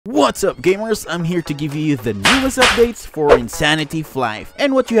What's up gamers, I'm here to give you the newest updates for Insanity Flyff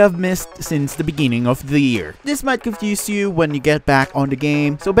and what you have missed since the beginning of the year. This might confuse you when you get back on the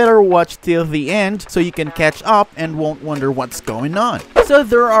game, so better watch till the end so you can catch up and won't wonder what's going on. So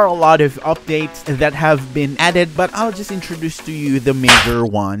there are a lot of updates that have been added, but I'll just introduce to you the major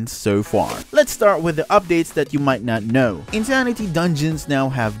ones so far. Let's start with the updates that you might not know. Insanity dungeons now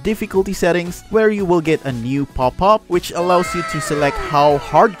have difficulty settings where you will get a new pop-up which allows you to select how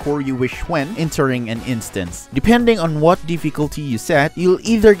hardcore you wish when entering an instance. Depending on what difficulty you set, you'll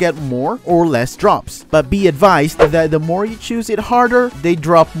either get more or less drops. But be advised that the more you choose it harder, they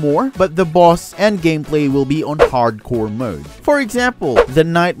drop more, but the boss and gameplay will be on hardcore mode. For example, the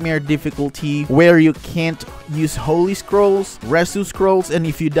nightmare difficulty where you can't use holy scrolls, resu scrolls, and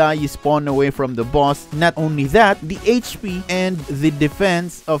if you die you spawn away from the boss. Not only that, the HP and the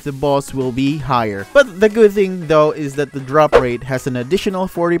defense of the boss will be higher. But the good thing though is that the drop rate has an additional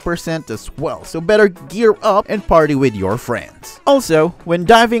 40% as well, so better gear up and party with your friends. Also, when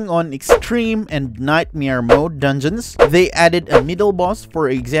diving on extreme and nightmare mode dungeons, they added a middle boss, for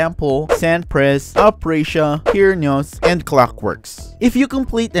example, Sandpress, Aprasia, Hirnios, and Clockworks. If you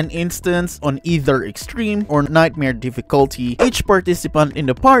complete an instance on either extreme or nightmare difficulty, each participant in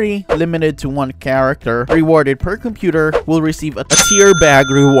the party, limited to one character, rewarded per computer, will receive a tier bag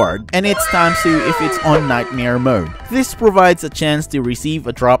reward, and it's times 2 if it's on nightmare mode. This provides a chance to receive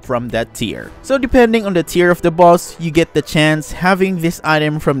a drop from that tier. So depending on the tier of the boss, you get the chance having this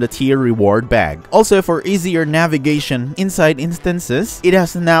item from the tier reward bag. Also, for easier navigation inside instances, it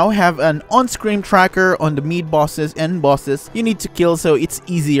has now have an on-screen tracker on the mid bosses and bosses you need to kill, so it's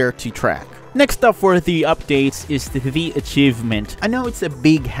easier to track. Next up for the updates is the achievement. I know it's a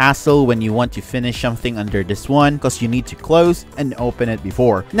big hassle when you want to finish something under this one because you need to close and open it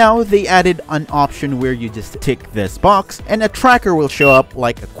before. Now they added an option where you just tick this box and a tracker will show up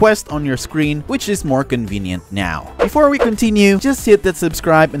like a quest on your screen, which is more convenient now. Before we continue, just hit that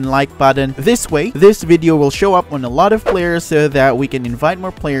subscribe and like button. This way, this video will show up on a lot of players so that we can invite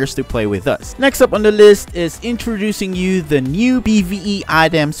more players to play with us. Next up on the list is introducing you the new PvE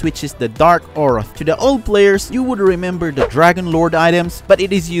items, which is the Dark Oroth. To the old players, you would remember the Dragon Lord items, but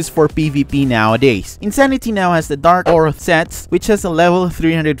it is used for PvP nowadays. Insanity now has the Dark Oroth sets, which has a level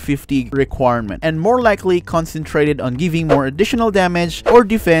 350 requirement, and more likely concentrated on giving more additional damage or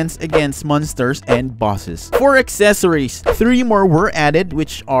defense against monsters and bosses. For accessories, 3 more were added,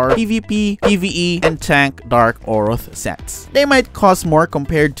 which are PvP, PvE, and Tank Dark Oroth sets. They might cost more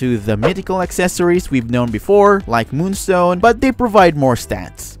compared to the mythical accessories we've known before, like Moonstone, but they provide more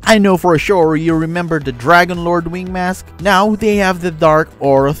stats. I know for sure you remember the Dragon Lord Wing Mask. Now they have the Dark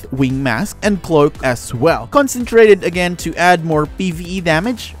Oroth Wing Mask and Cloak as well, concentrated again to add more PvE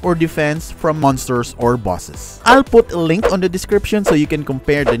damage or defense from monsters or bosses. I'll put a link on the description so you can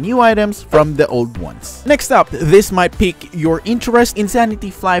compare the new items from the old ones. Next up, this might pique your interest.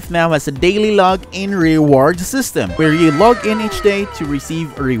 Insanity Flyff now has a daily log-in reward system where you log in each day to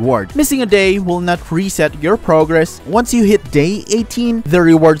receive a reward. Missing a day will not reset your progress. Once you hit day 18, the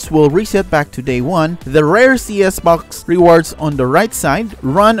rewards will reset back to day 1. The rare CS box rewards on the right side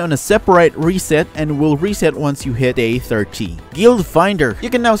run on a separate reset and will reset once you hit day 30. Guild Finder. You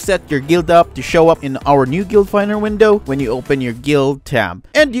can now set your guild up to show up in our new Guild Finder window when you open your guild tab.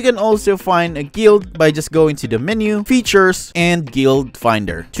 And you can also find a guild by just going to the menu, features, and Guild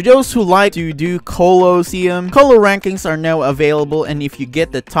Finder. To those who like to do Colosseum, Colo rankings are now available, and if you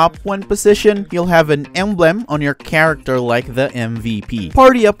get the top 1 position, you'll have an emblem on your character like the MVP.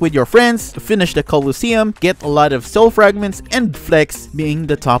 Party up with your friends, finish the Colosseum, get a lot of soul fragments, and flex being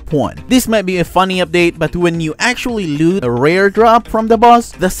the top 1. This might be a funny update, but when you actually loot a rare drop from the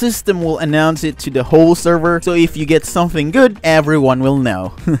boss, the system will announce it to the whole server, so if you get something good, everyone will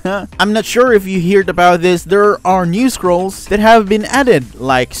know. I'm not sure if you heard about this. There are new scrolls that have been added,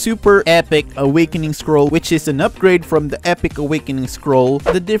 like Super Epic Awakening Scroll, which is an upgrade from the Epic Awakening Scroll,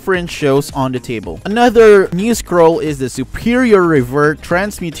 the different shows on the table. Another new scroll is the Superior Revert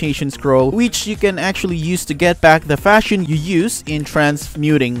Transmutation Scroll, which you can actually use to get back the fashion you use in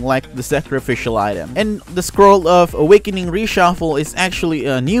transmuting, like the sacrificial item. And the Scroll of Awakening Reshuffle is actually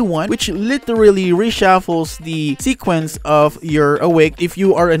a new one, which literally reshuffles the sequence of your awake if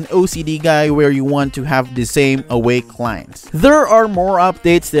you are an OCD guy where you want to have the same awake lines. There are more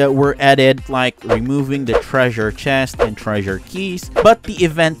updates that were added, like removing the treasure chest and treasure keys, but the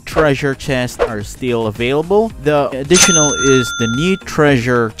event treasure chests are still available. The additional is the new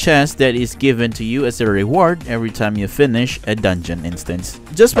treasure chest bonus that is given to you as a reward every time you finish a dungeon instance.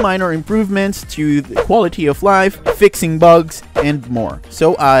 Just minor improvements to the quality of life, fixing bugs, and more.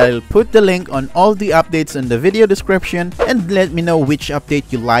 So I'll put the link on all the updates in the video description, and let me know which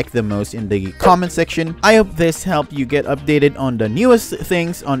update you like the most in the comment section. I hope this helped you get updated on the newest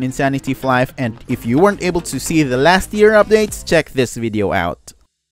things on Insanity Flyff, and if you weren't able to see the last year updates, check this video out.